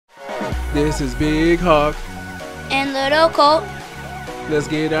This is Big Hawk. And Little Colt. Let's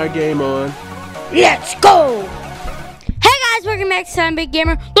get our game on. Let's go! Hey guys, welcome back to Time Big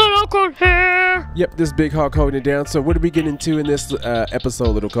Gamer. Little Colt here. Yep, this is Big Hawk holding it down. So what are we getting into in this episode,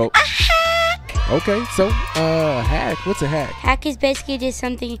 Little Colt? A hack! Okay, so hack. What's a hack? Hack is basically just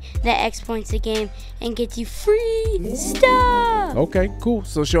something that exploits the game and gets you free stuff. Okay, cool.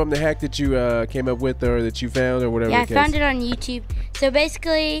 So show them the hack that you came up with or that you found or whatever. Yeah, I found it on YouTube. So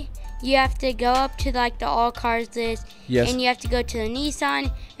basically, you have to go up to like the all cars list. Yes. And you have to go to the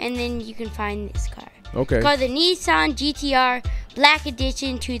Nissan, and then you can find this car. Okay. It's called the Nissan GTR Black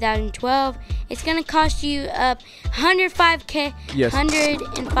Edition 2012. It's gonna cost you up 105K, Yes.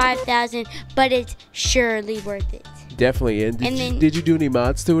 105,000, but it's surely worth it. Definitely. And did you do any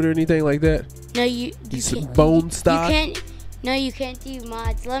mods to it or anything like that? No, you Some bone stock? You can't. No, you can't do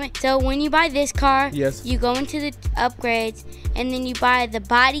mods. So when you buy this car, Yes. you go into the upgrades, and then you buy the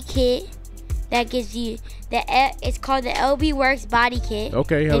body kit. That gives you it's called the LB Works body kit.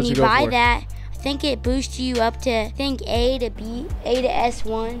 Okay, how and much you you go buy for? that. I think it boosts you up to A to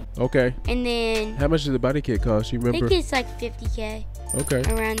S1. Okay. And then How much did the body kit cost? You I remember? think it's like 50K Okay.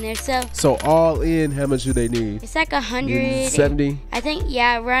 around there. So all in, how much do they need? It's like 100. 70? I think,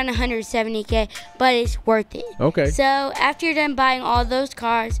 yeah, around 170K, but it's worth it. Okay. So after you're done buying all those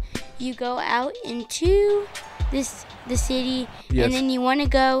cars, you go out into the city, Yes. and then you want to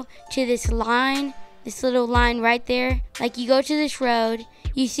go to this little line right there. Like you go to this road,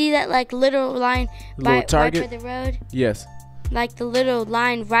 you see that like little line Little target? right by the road, Yes. like the little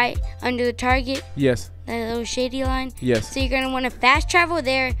line right under the target, Yes. that little shady line. Yes. So you're gonna want to fast travel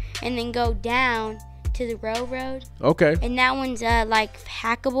there and then go down to the railroad. Okay. And that one's like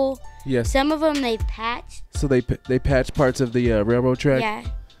hackable. Yes. Some of them they've patched. So they patch parts of the railroad track?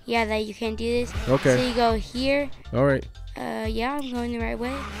 Yeah, that you can't do this. Okay. So you go here. All right. Yeah, I'm going the right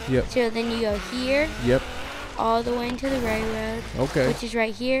way. Yep. So then you go here, Yep. all the way into the railroad, Okay. which is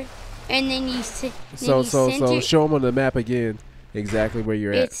right here. And then you sit. So show them on the map again exactly where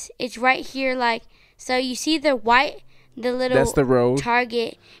you're at. It's right here, like, so you see the little That's the road.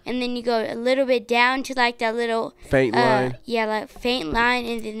 target, and then you go a little bit down to like that little Faint line. Yeah, like faint line,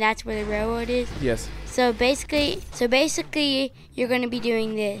 and then that's where the railroad is. Yes. So basically, you're gonna be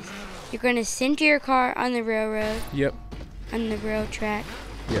doing this. You're gonna center your car on the railroad, Yep. on the rail track,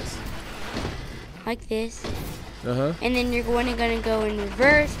 Yes. like this, Uh-huh. and then you're gonna go in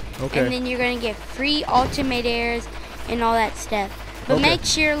reverse, Okay. and then you're gonna get free ultimate airs and all that stuff. But Okay. make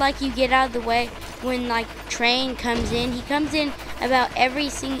sure like you get out of the way when like train comes in. He comes in about every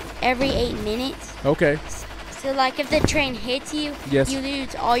 8 minutes. Okay. So like if the train hits you, Yes. you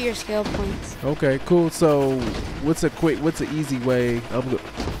lose all your skill points. Okay, cool. So what's an easy way?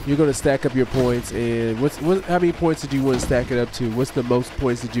 You're gonna stack up your points, and how many points did you want to stack it up to? What's the most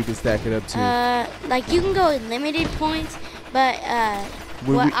points that you can stack it up to? Like you can go with limited points, but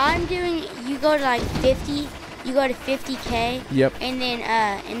I'm doing, you go to like 50. You go to 50K. Yep. And then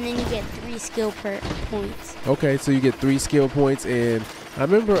you get 3 skill points. Okay, so you get 3 skill points, and I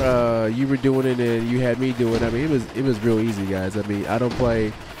remember you were doing it and you had me doing it. I mean, it was real easy, guys. I mean, I don't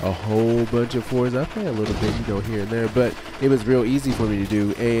play a whole bunch of Forza. I play a little bit, here and there, but it was real easy for me to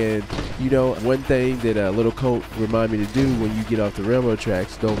do. And one thing that Little Colt remind me to do when you get off the railroad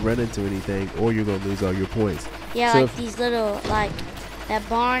tracks, don't run into anything, or you're gonna lose all your points. Yeah, So like these little, like that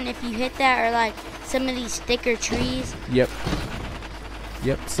barn. If you hit that, or like some of these thicker trees. Yep.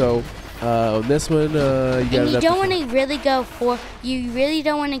 So on this one, you got and you don't want to really go you really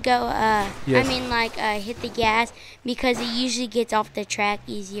don't want to go Yes. I mean like hit the gas, because it usually gets off the track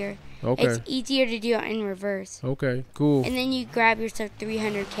easier. Okay. It's easier to do it in reverse. Okay, cool. And then you grab yourself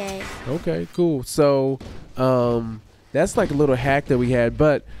 300K. Okay, cool. So that's like a little hack that we had,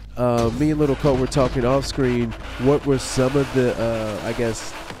 but me and Little Colt were talking off screen. What were some of the I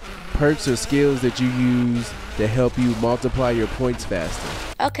guess perks or skills that you use to help you multiply your points faster?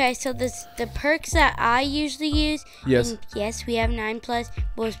 Okay, so the perks that I usually use. Yes. And yes, we have 9+.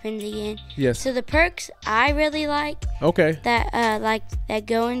 We'll spend again. Yes. So the perks I really like Okay. that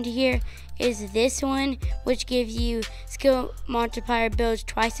go into here is this one, which gives you skill multiplier builds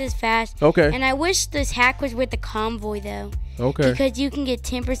twice as fast. Okay. And I wish this hack was with the convoy though. Okay. Because you can get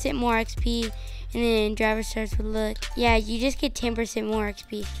 10% more XP, and then driver starts with look. Yeah, you just get 10% more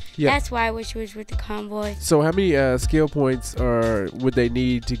XP. Yeah. That's why I wish it was with the convoy. So how many skill points would they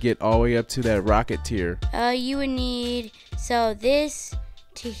need to get all the way up to that rocket tier? You would need, so this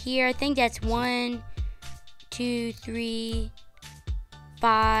to here, I think that's 1, 2, 3,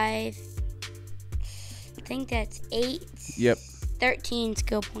 5. I think that's 8. Yep. 13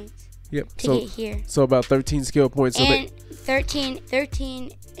 skill points. Yep. To get here. So about 13 skill points. So And 13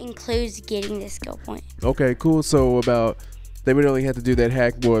 includes getting the skill point. Okay, cool. So they would only have to do that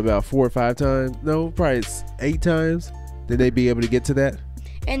hack more about 4 or 5 times. No, probably 8 times. Then they'd be able to get to that.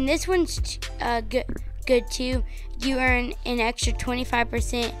 And this one's good too. You earn an extra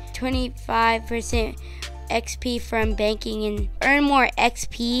 25% XP from banking and earn more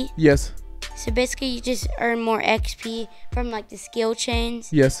XP. Yes. So basically, you just earn more XP from like the skill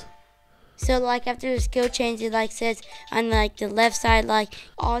chains. Yes. So like after the skill chains, it like says on like the left side, like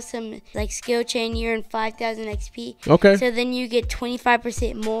awesome, like skill chain, you earn 5,000 XP. Okay. So then you get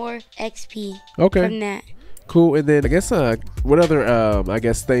 25% more XP. Okay. From that. Cool. And then I guess what other I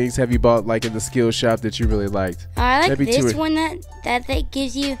guess things have you bought like in the skill shop that you really liked? I like this one that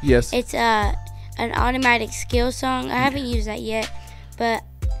gives you. Yes. It's an automatic skill song. I haven't used that yet, but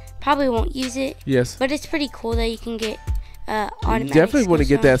probably won't use it. Yes. But it's pretty cool that you can get automatic. You definitely want to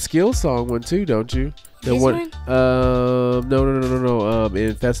get that song. skill song one too, don't you? The This one? No.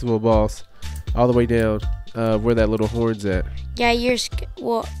 In Festival Boss, all the way down, where that little horn's at. Yeah, yours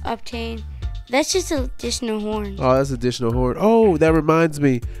will obtain. That's just additional horns. Oh, that's additional horn. Oh, that reminds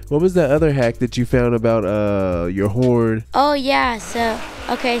me. What was that other hack that you found about your horn? Oh yeah. So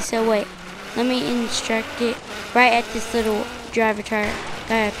wait. Let me instruct it right at this little driver tire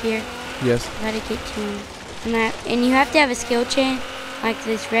guy up here. Yes. Gotta get to him. And you have to have a skill chain like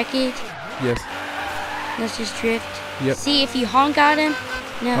this wreckage. Yes. Let's just drift. Yep. See if you honk at him.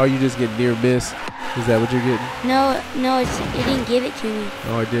 No. Oh, you just get near miss. Is that what you're getting? No, it didn't give it to me.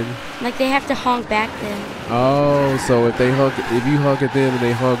 Oh, I didn't. Like they have to honk back then. Oh, so if you honk at them and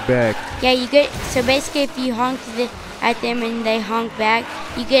they honk back. Yeah, you get. So basically, if you honk at them and they honk back,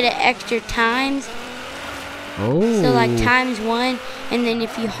 you get an extra times. Oh. So like ×1, and then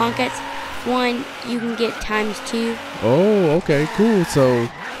if you honk at one, you can get ×2. Oh, okay, cool. So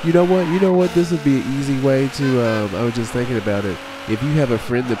you know what? This would be an easy way to. I was just thinking about it. If you have a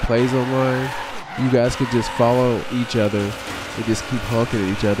friend that plays online, you guys could just follow each other and just keep honking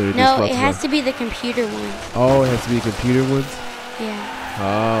at each other. No, it has to be the computer one. Oh, it has to be computer ones? Yeah.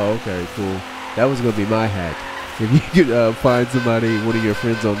 Oh, okay, cool. That was going to be my hack. If you could find somebody, one of your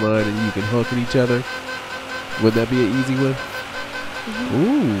friends online, and you can honk at each other, would that be an easy one? Mm-hmm.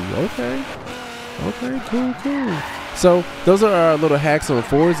 Ooh, okay. Okay, cool. So, those are our little hacks on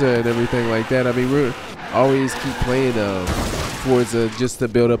Forza and everything like that. I mean, we're always keep playing Forza just to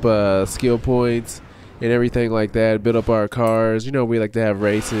build up skill points and everything like that, build up our cars. You know, we like to have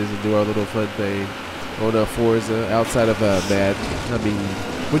races and do our little fun thing on Forza outside of Madden. I mean,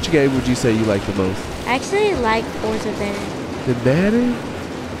 which game would you say you like the most? I actually like Forza better. The Madden?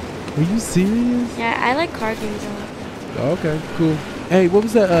 Are you serious? Yeah, I like car games a lot. Okay, cool. Hey, what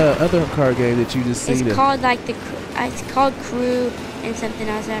was that other car game that you just seen? It's called like it's called Crew and something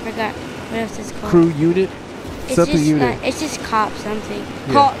else. I forgot what else it's called. Crew Unit? It's just cop something.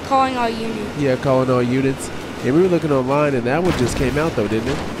 Yeah. Calling all units. Yeah, calling all units. And we were looking online, and that one just came out, though, didn't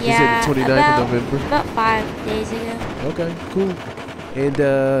it? Yeah, you said the 29th of November? About 5 days ago. Okay, cool. And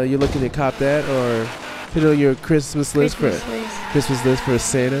you're looking to cop that or put it on your Christmas list for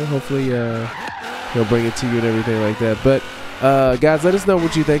Santa. Hopefully he'll bring it to you and everything like that. But guys, let us know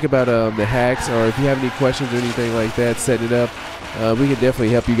what you think about the hacks, or if you have any questions or anything like that, setting it up. We can definitely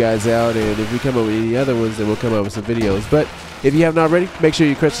help you guys out, and if we come up with any other ones, then we'll come up with some videos. But if you have not already, make sure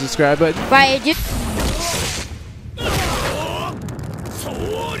you press the subscribe button. Right, do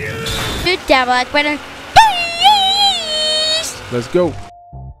that like button. Let's go.